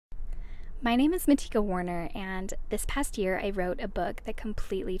My name is Matika Warner, and this past year I wrote a book that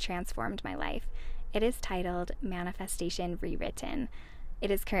completely transformed my life. It is titled Manifestation Rewritten. It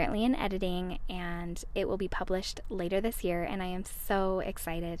is currently in editing, and it will be published later this year, and I am so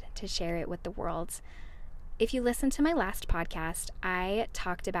excited to share it with the world. If you listened to my last podcast, I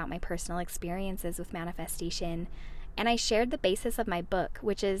talked about my personal experiences with manifestation, and I shared the basis of my book,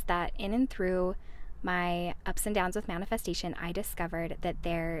 which is that in and through my ups and downs with manifestation, I discovered that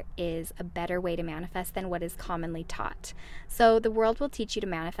there is a better way to manifest than what is commonly taught. So the world will teach you to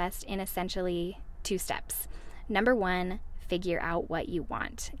manifest in essentially 2 steps. Number 1, figure out what you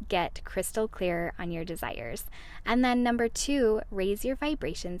want. Get crystal clear on your desires. And then number 2, raise your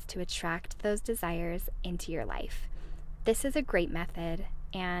vibrations to attract those desires into your life. This is a great method,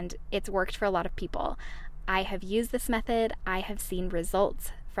 and it's worked for a lot of people. I have used this method. I have seen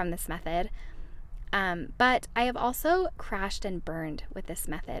results from this method. But I have also crashed and burned with this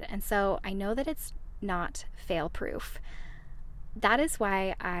method, and so I know that it's not fail-proof. That is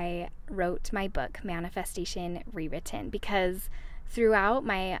why I wrote my book, Manifestation Rewritten, because throughout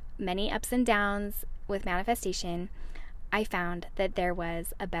my many ups and downs with manifestation, I found that there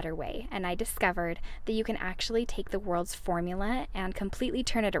was a better way, and I discovered that you can actually take the world's formula and completely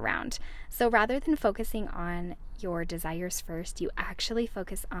turn it around. So rather than focusing on your desires first, you actually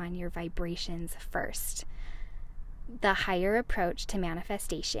focus on your vibrations first. The higher approach to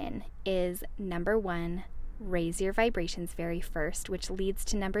manifestation is number 1, raise your vibrations very first, which leads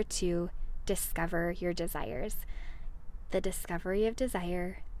to number 2, discover your desires. The discovery of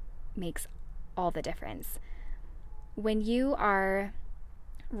desire makes all the difference. When you are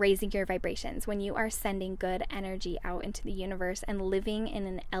raising your vibrations, when you are sending good energy out into the universe and living in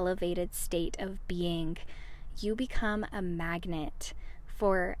an elevated state of being, you become a magnet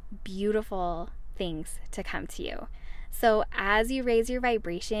for beautiful things to come to you. So as you raise your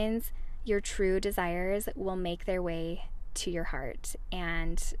vibrations, your true desires will make their way to your heart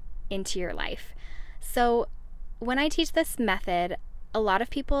and into your life. So when I teach this method, a lot of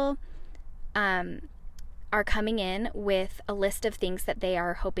people are coming in with a list of things that they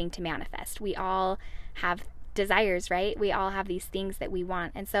are hoping to manifest. We all have desires, right? We all have these things that we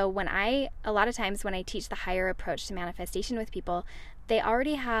want. And so a lot of times when I teach the higher approach to manifestation with people, they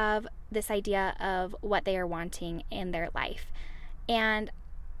already have this idea of what they are wanting in their life. And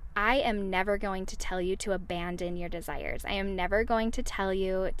I am never going to tell you to abandon your desires. I am never going to tell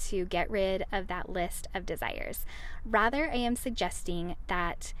you to get rid of that list of desires. Rather, I am suggesting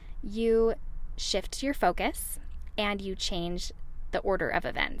that you shift your focus and you change the order of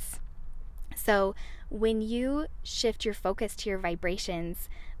events. So when you shift your focus to your vibrations,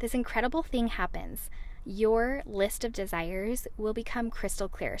 this incredible thing happens. Your list of desires will become crystal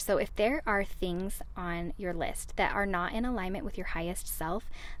clear. So if there are things on your list that are not in alignment with your highest self,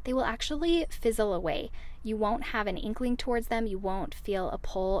 they will actually fizzle away. You won't have an inkling towards them. You won't feel a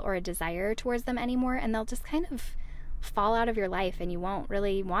pull or a desire towards them anymore, and they'll just kind of fall out of your life and you won't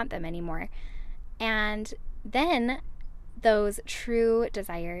really want them anymore. And then those true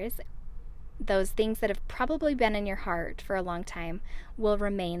desires, those things that have probably been in your heart for a long time, will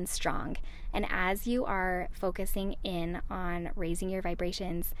remain strong. And as you are focusing in on raising your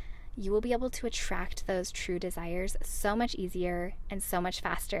vibrations, you will be able to attract those true desires so much easier and so much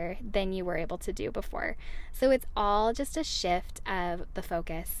faster than you were able to do before. So it's all just a shift of the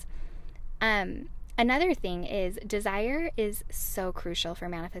focus. Another thing is desire is so crucial for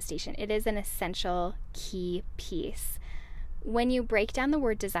manifestation. It is an essential key piece. When you break down the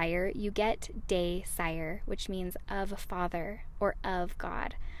word desire, you get de Sire, which means of Father or of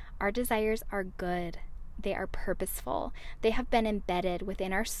God. Our desires are good. They are purposeful. They have been embedded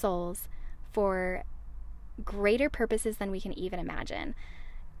within our souls for greater purposes than we can even imagine.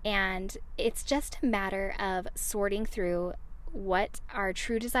 And it's just a matter of sorting through what are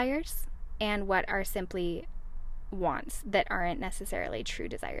true desires and what are simply wants that aren't necessarily true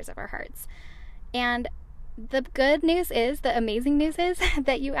desires of our hearts. And the good news is, the amazing news is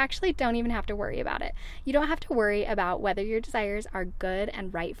that you actually don't even have to worry about it. You don't have to worry about whether your desires are good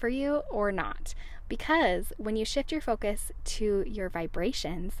and right for you or not. Because when you shift your focus to your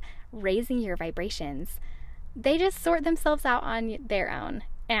vibrations, raising your vibrations, they just sort themselves out on their own.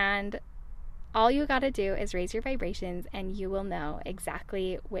 And all you got to do is raise your vibrations and you will know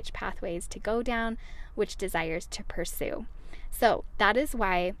exactly which pathways to go down, which desires to pursue. So that is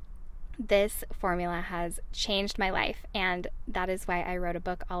why this formula has changed my life, and that is why I wrote a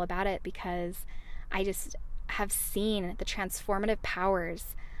book all about it, because I just have seen the transformative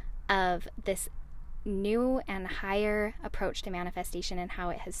powers of this new and higher approach to manifestation and how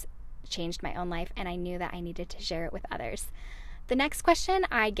it has changed my own life, and I knew that I needed to share it with others. The next question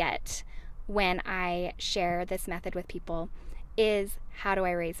I get when I share this method with people is, how do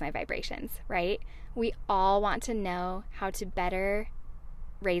I raise my vibrations, right? We all want to know how to better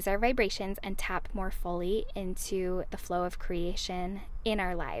raise our vibrations and tap more fully into the flow of creation in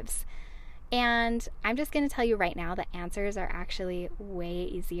our lives. And I'm just going to tell you right now, the answers are actually way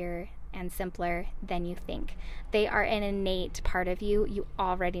easier and simpler than you think. They are an innate part of you. You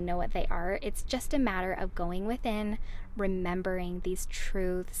already know what they are. It's just a matter of going within, remembering these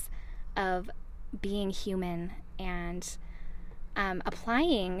truths of being human, and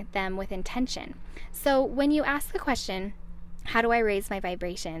applying them with intention. So when you ask the question, how do I raise my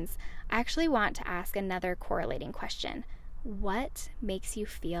vibrations? I actually want to ask another correlating question. What makes you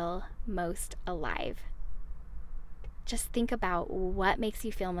feel most alive? Just think about what makes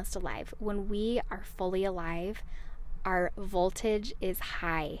you feel most alive. When we are fully alive, our voltage is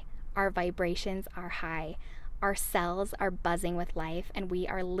high, our vibrations are high, our cells are buzzing with life, and we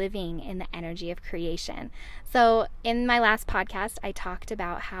are living in the energy of creation. So in my last podcast, I talked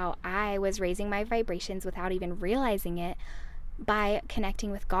about how I was raising my vibrations without even realizing it by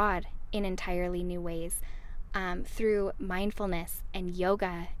connecting with God in entirely new ways, through mindfulness and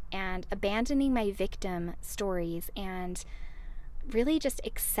yoga and abandoning my victim stories and really just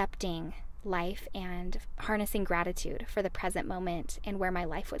accepting life and harnessing gratitude for the present moment and where my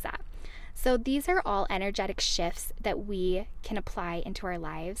life was at. So these are all energetic shifts that we can apply into our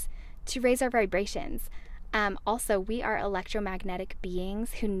lives to raise our vibrations. Also, we are electromagnetic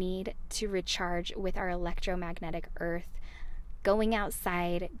beings who need to recharge with our electromagnetic earth, going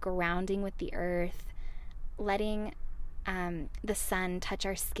outside, grounding with the earth, letting the sun touch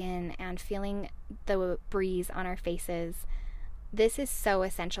our skin and feeling the breeze on our faces. This is so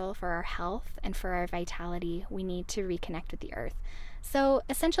essential for our health and for our vitality. We need to reconnect with the earth. So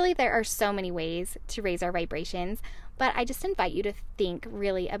essentially, there are so many ways to raise our vibrations, but I just invite you to think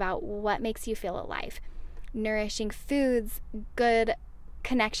really about what makes you feel alive. Nourishing foods, good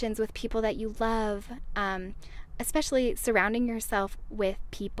connections with people that you love, especially surrounding yourself with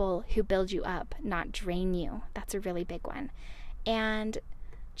people who build you up, not drain you. That's a really big one. And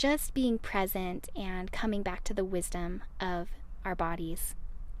just being present and coming back to the wisdom of our bodies.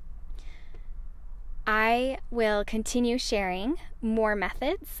 I will continue sharing more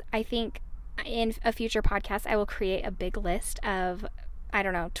methods. I think in a future podcast, I will create a big list of,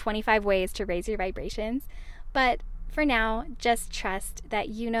 25 ways to raise your vibrations. But for now, just trust that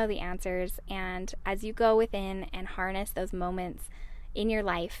you know the answers. And as you go within and harness those moments in your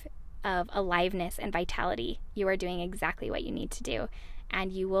life of aliveness and vitality, you are doing exactly what you need to do.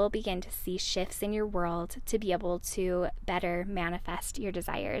 And you will begin to see shifts in your world to be able to better manifest your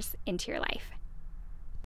desires into your life.